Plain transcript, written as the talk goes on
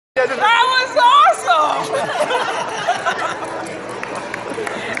That was awesome!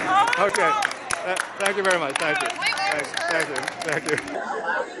 Okay. Thank you very much. Thank you. Thank you.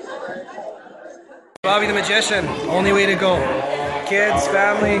 Bobby the Magician, only way to go. Kids,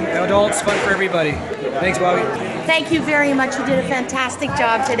 family, adults, fun for everybody. Thanks, Bobby. Thank you very much. You did a fantastic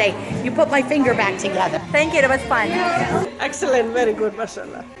job today. You put my finger back together. Thank you. That was fun. Excellent. Very good,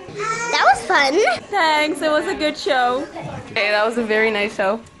 mashallah. That was fun. Thanks. It was a good show. Hey, that was a very nice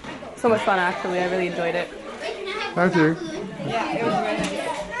show. So much fun, actually. I really enjoyed it. Thank you. Yeah, it was very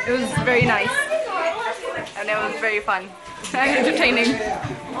nice. It was very nice. And it was very fun. And entertaining.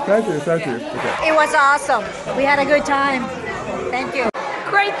 Thank you. Okay. It was awesome. We had a good time. Thank you.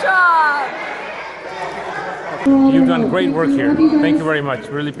 Great job! You've done great work here. Thank you very much.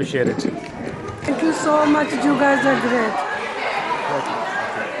 Really appreciate it. Thank you so much. You guys are great.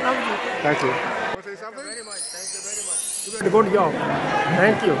 Thank you. You did a good job.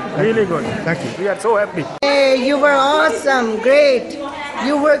 Thank you. Really good. Thank you. We are so happy. Hey, you were awesome. Great.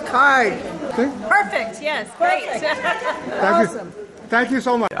 You worked hard. Perfect. Yes. Great. Awesome. Thank you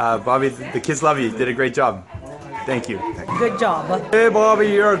so much. Bobby, the kids love you. You did a great job. Thank you. Good job. Hey Bobby,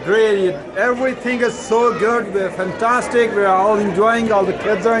 you're great. Everything is so good. We're fantastic. We're all enjoying. All the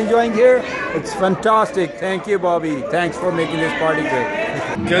kids are enjoying here. It's fantastic. Thank you, Bobby. Thanks for making this party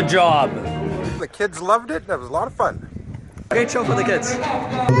great. Good job. The kids loved it. That was a lot of fun. Great show for the kids. It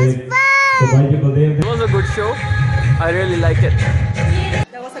was fun. It was a good show. I really like it.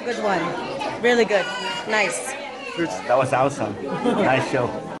 That was a good one. Really good. Nice. That was awesome. Nice show.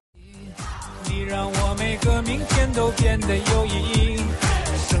 你让我每个明天都变得有意义。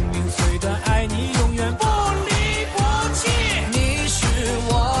生命虽短，爱你永远不离不弃。你是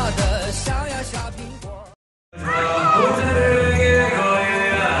我的小呀小苹果。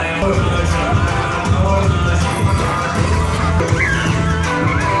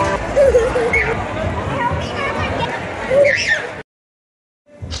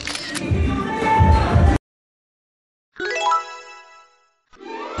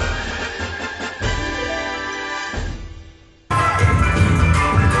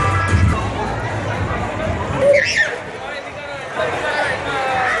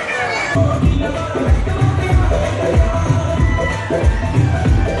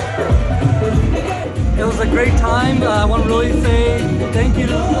It was a great time. I want to really say thank you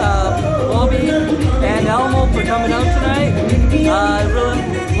to Bobby and Elmo for coming out tonight. It really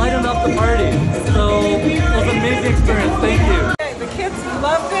lightened up the party. So it was an amazing experience. Thank you. The kids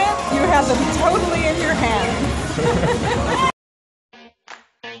loved it. You had them totally in your hands.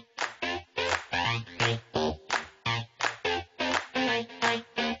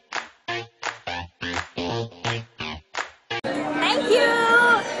 Thank you!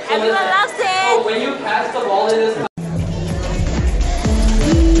 Everyone loves it! When you pass the ball, it is.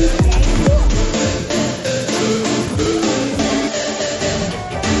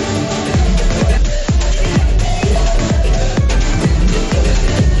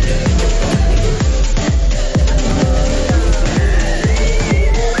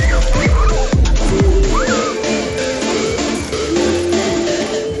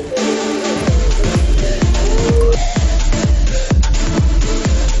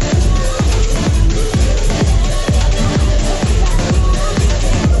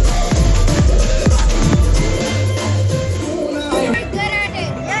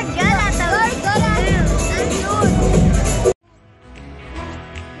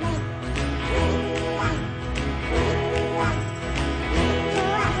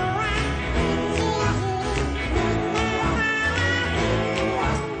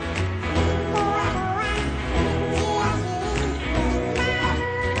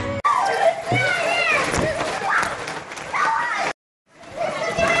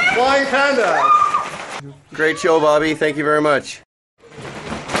 Flying Panda. Great show, Bobby. Thank you very much.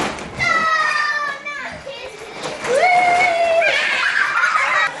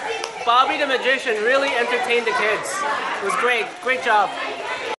 Bobby the Magician really entertained the kids. It was great. Great job.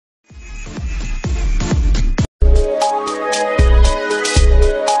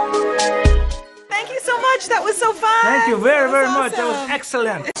 Thank you so much. That was so fun. Thank you very That was much. That was awesome.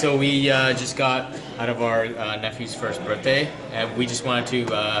 excellent. So we just got out of our nephew's first birthday, and we just wanted to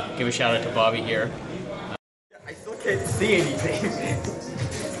give a shout out to Bobby here. I still can't see anything.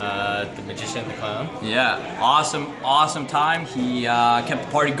 The magician, the clown. Yeah, awesome time. He kept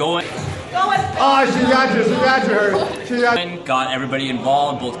the party going. Oh, she got you. She got you. Got everybody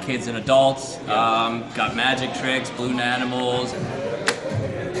involved, both kids and adults. Got magic tricks, balloon animals.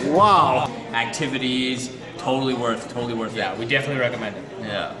 Wow. Activities. Totally worth it. Yeah, we definitely recommend it.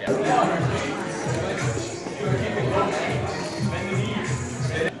 Yeah.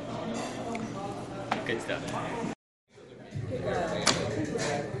 Good stuff. It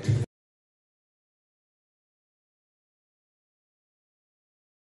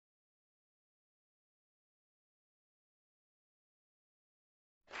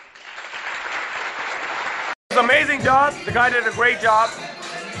was an amazing job. The guy did a great job.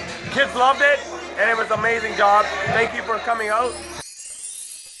 Kids loved it, and it was an amazing job. Thank you for coming out.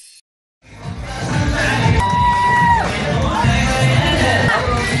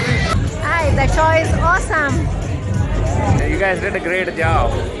 Hi, the show is awesome. You guys did a great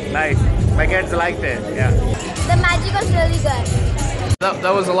job. Nice. My kids liked it. Yeah. The magic was really good.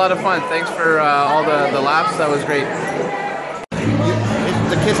 That was a lot of fun. Thanks for all the laughs. That was great.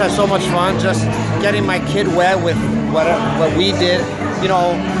 The kids had so much fun just getting my kid wet with what we did. You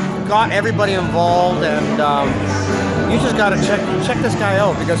know, got everybody involved, and you just gotta check this guy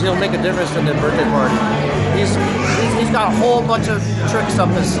out because he'll make a difference in the birthday party. He's got a whole bunch of tricks up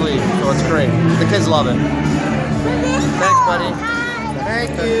his sleeve, so it's great. The kids love it. Thanks, buddy.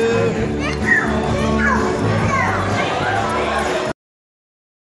 Thank you.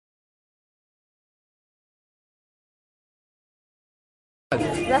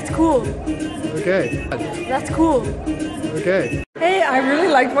 That's cool. Okay. That's cool. Okay. Hey, I really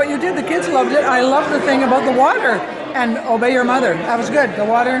liked what you did. The kids loved it. I love the thing about the water and obey your mother. That was good. The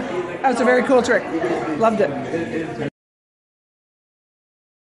water, that was a very cool trick. Loved it.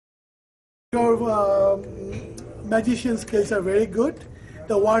 Your magician skills are very good.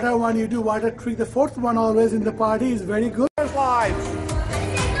 The water one, you do water trick. The fourth one always in the party is very good. Live.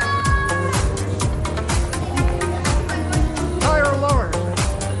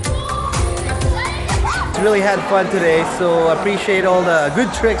 Really had fun today, so appreciate all the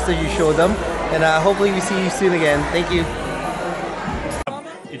good tricks that you showed them, and hopefully we see you soon again. Thank you.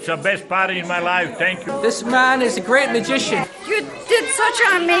 It's the best party in my life. Thank you. This man is a great magician. You did such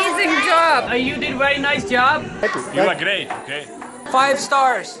an amazing job. You did a very nice job. You are great. Okay. 5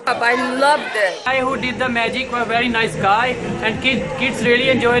 stars. I loved it. The guy who did the magic was a very nice guy, and kids really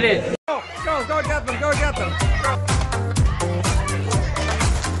enjoyed it. Go get them. Go get them.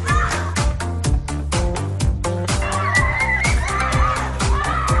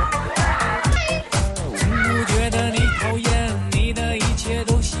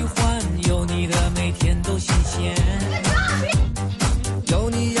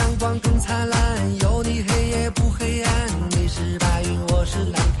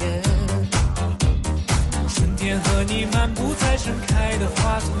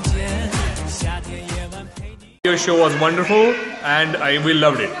 Your show was wonderful and we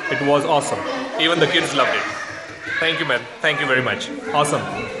loved it. It was awesome. Even the kids loved it. Thank you, man. Thank you very much. Awesome.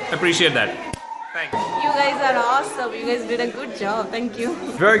 Appreciate that. Thanks. You guys are awesome. You guys did a good job. Thank you.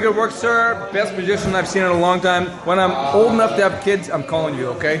 Very good work, sir. Best magician I've seen in a long time. When I'm old enough to have kids, I'm calling you,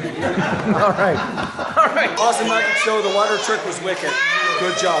 okay? All right. All right. Awesome magic show. The water trick was wicked.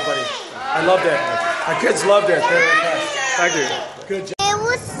 Good job, buddy. I loved it. Our kids loved it. They were impressed. Thank you. Good job. It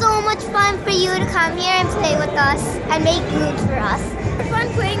was so much fun for you to come here and play with us and make moves for us. It was fun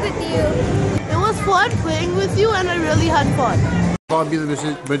playing with you. It was fun playing with you, and I really had fun. Bobby the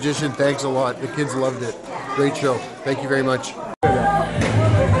magician, thanks a lot. The kids loved it. Great show. Thank you very much. I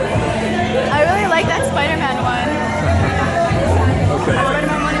really like that Spider-Man one. Okay. The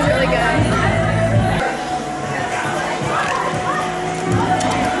Spider-Man one is really good.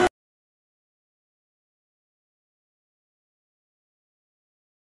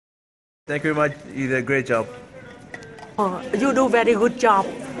 Thank you very much. You did a great job. Oh, you do very good job.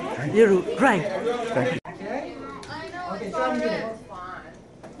 You do great. Thank you.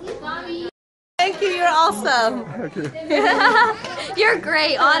 Thank you, you're awesome. Okay. You're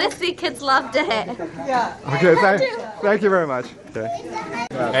great. Honestly, kids loved it. Yeah. Okay, thank you very much. Okay.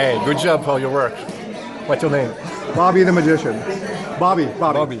 Hey, good job for your work. What's your name? Bobby the magician. Bobby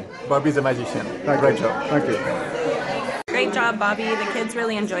the magician. Great job. Thank you. Great job, Bobby. The kids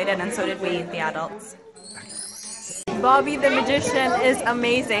really enjoyed it, and so did we, the adults. Bobby the magician is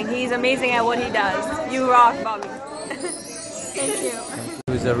amazing. He's amazing at what he does. You rock, Bobby. Thank you.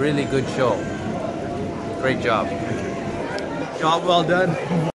 It was a really good show. Great job. Job well done.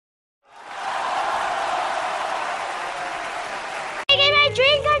 Making my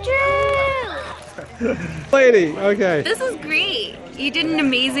dream come true! Lady, okay. This was great. You did an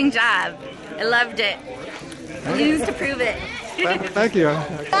amazing job. I loved it. You used to prove it. Thank you.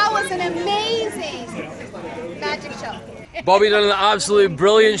 That was an amazing magic show. Bobby done an absolutely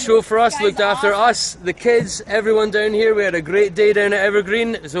brilliant show for us, looked after us, the kids, everyone down here. We had a great day down at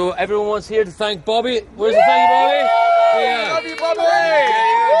Evergreen, so everyone was here to thank Bobby. Where's the thank you, Bobby? Yeah. Love you, Bobby!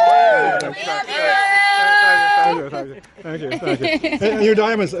 Thank you. Thank you. Thank you. And your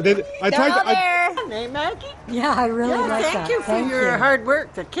diamonds. Hey, Maggie? Yeah, I really like that. Thank you for your hard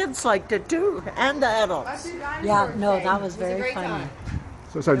work. The kids liked it too, and the adults. Yeah, no, that was very funny.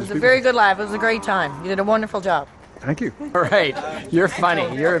 So sorry, It was a very good laugh. It was a great time. You did a wonderful job. Thank you. All right. You're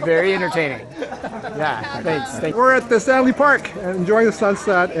funny. You're very entertaining. Yeah, thanks. We're at the Stanley Park and enjoying the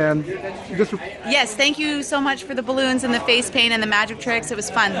sunset and just... Yes, thank you so much for the balloons and the face paint and the magic tricks. It was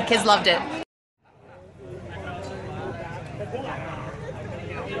fun. The kids loved it.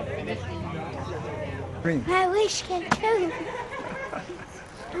 My wish came true.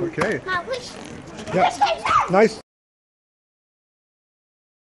 Okay. My wish. Yeah. Nice.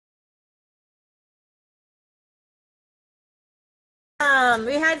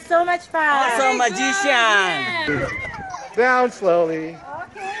 We had so much fun. Awesome magician. Down slowly.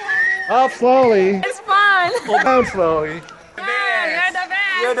 Up slowly. It's fun. Down slowly. You're the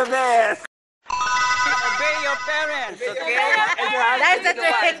best. You're the best. Obey your parents, okay? That's the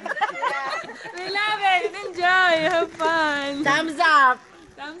trick. We love it. Enjoy. Have fun. Thumbs up.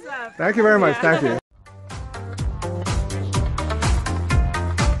 Thumbs up. Thank you very much. Thank you.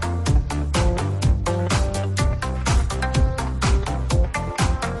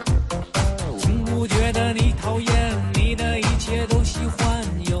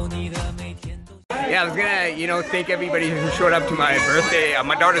 Yeah, I was gonna, thank everybody who showed up to my birthday,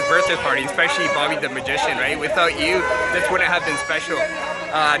 my daughter's birthday party, especially Bobby the magician, right? Without you, this wouldn't have been special.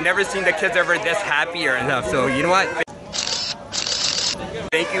 Never seen the kids ever this happy or enough. So you know what?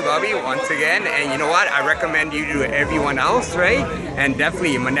 Thank you, Bobby, once again. And you know what? I recommend you to everyone else, right? And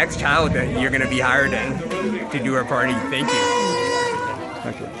definitely my next child, you're gonna be hired to do our party. Thank you.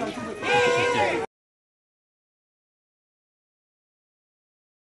 Thank you.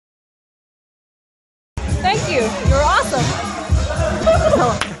 Thank you. You're awesome.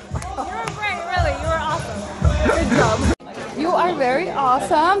 You're great, really. You were awesome. Good job. You are very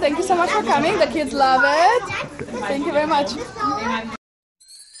awesome. Thank you so much for coming. The kids love it. Thank you very much.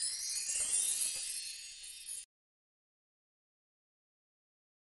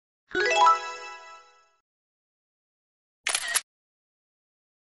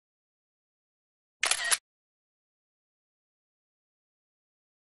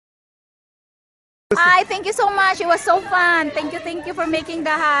 Hi, thank you so much. It was so fun. Thank you for making the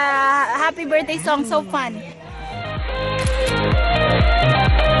happy birthday song so fun.